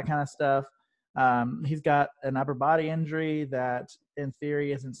 all that kind of stuff. He's got an upper body injury that in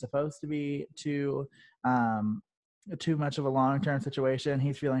theory isn't supposed to be too much of a long-term situation.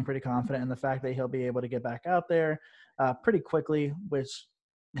 He's feeling pretty confident in the fact that he'll be able to get back out there pretty quickly, which,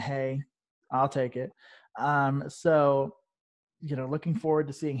 hey, I'll take it. So looking forward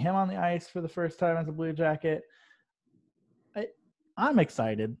to seeing him on the ice for the first time as a Blue Jacket. I'm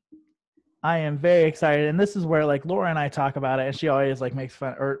excited. I am very excited. And this is where like Laura and I talk about it, and she always like makes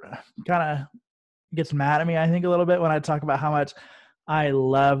fun or kind of gets mad at me, I think, a little bit when I talk about how much I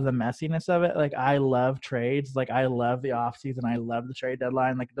love the messiness of it. Like, I love trades. Like, I love the off season. I love the trade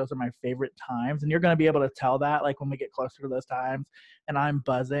deadline. Like, those are my favorite times. And you're going to be able to tell that, like, when we get closer to those times and I'm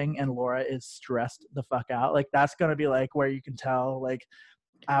buzzing and Laura is stressed the fuck out. Like, that's going to be, like, where you can tell, like,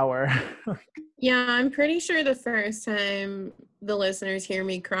 our. Yeah, I'm pretty sure the first time the listeners hear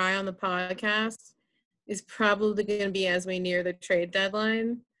me cry on the podcast is probably going to be as we near the trade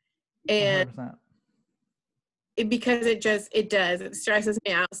deadline. And 100%. Because it stresses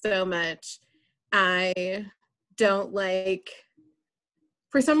me out so much. I don't like,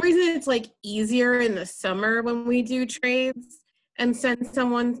 for some reason it's like easier in the summer when we do trades and send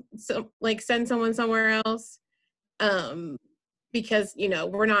someone somewhere else, because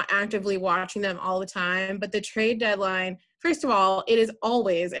we're not actively watching them all the time. But the trade deadline, first of all, it is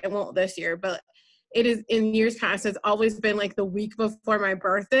always, it won't this year, but it is in years past, it's always been like the week before my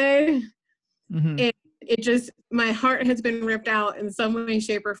birthday. Mm-hmm. And it just, my heart has been ripped out in some way,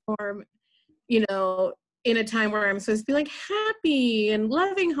 shape, or form, in a time where I'm supposed to be like happy and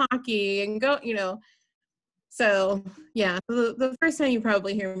loving hockey and go, So yeah, the first time you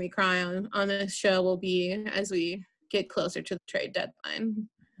probably hear me cry on this show will be as we get closer to the trade deadline.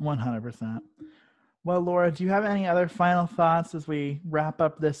 100%. Well, Laura, do you have any other final thoughts as we wrap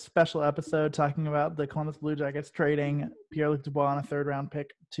up this special episode talking about the Columbus Blue Jackets trading Pierre-Luc Dubois on a third-round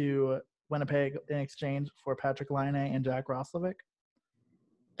pick to Winnipeg in exchange for Patrik Laine and Jack Roslovic?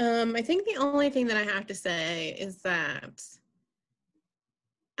 I think the only thing that I have to say is that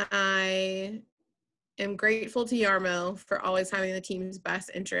I am grateful to Jarmo for always having the team's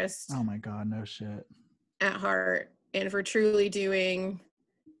best interest. Oh my God, no shit. At heart, and for truly doing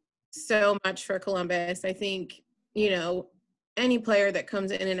so much for Columbus. I think, any player that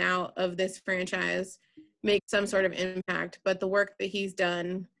comes in and out of this franchise makes some sort of impact, but the work that he's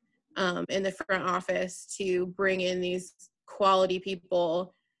done in the front office to bring in these quality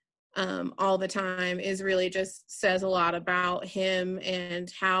people all the time is really just says a lot about him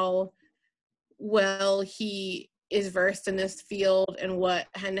and how well he is versed in this field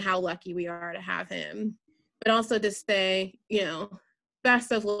and how lucky we are to have him. But also to say,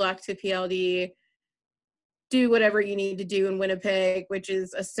 best of luck to PLD. Do whatever you need to do in Winnipeg, which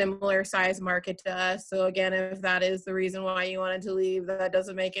is a similar size market to us. So again, if that is the reason why you wanted to leave, that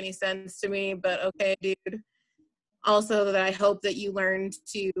doesn't make any sense to me, but okay, dude. Also, that I hope that you learned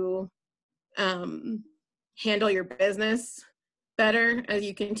to handle your business better as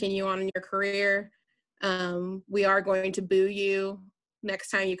you continue on in your career. We are going to boo you next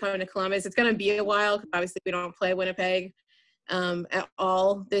time you come to Columbus. It's going to be a while because obviously we don't play Winnipeg at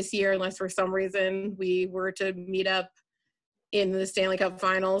all this year unless for some reason we were to meet up in the Stanley Cup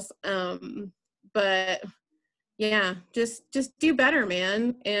Finals. But yeah, just do better,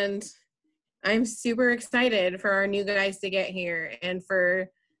 man. And I'm super excited for our new guys to get here and for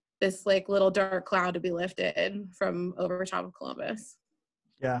this like little dark cloud to be lifted from over top of Columbus.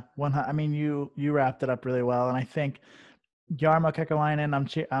 Yeah, I mean, you wrapped it up really well, and I think Jarmo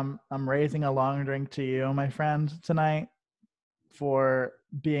Kekalainen, I'm raising a long drink to you, my friend, tonight, for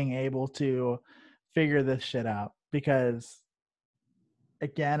being able to figure this shit out. Because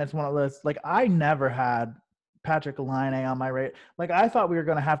again, it's one of those, like, I never had Patrik Laine on my rate. Like, I thought we were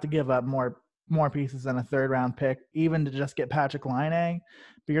going to have to give up more pieces than a third-round pick, even to just get Patrik Laine.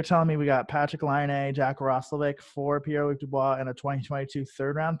 But you're telling me we got Patrik Laine, Jack Roslovic, for Pierre-Luc Dubois, and a 2022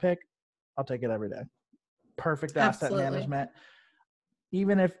 third-round pick? I'll take it every day. Perfect asset management.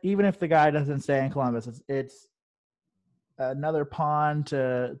 Even if the guy doesn't stay in Columbus, it's another pawn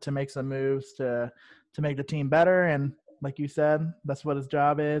to make some moves to make the team better. And like you said, that's what his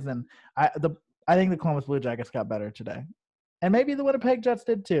job is. And I think the Columbus Blue Jackets got better today, and maybe the Winnipeg Jets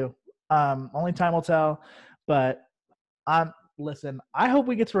did too. Only time will tell. But listen, I hope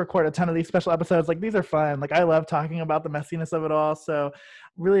we get to record a ton of these special episodes. Like, these are fun. Like, I love talking about the messiness of it all. So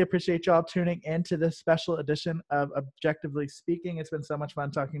really appreciate y'all tuning into this special edition of Objectively Speaking. It's been so much fun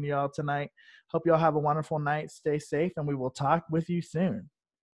talking to y'all tonight. Hope y'all have a wonderful night. Stay safe, and we will talk with you soon.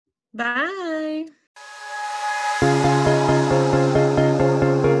 Bye.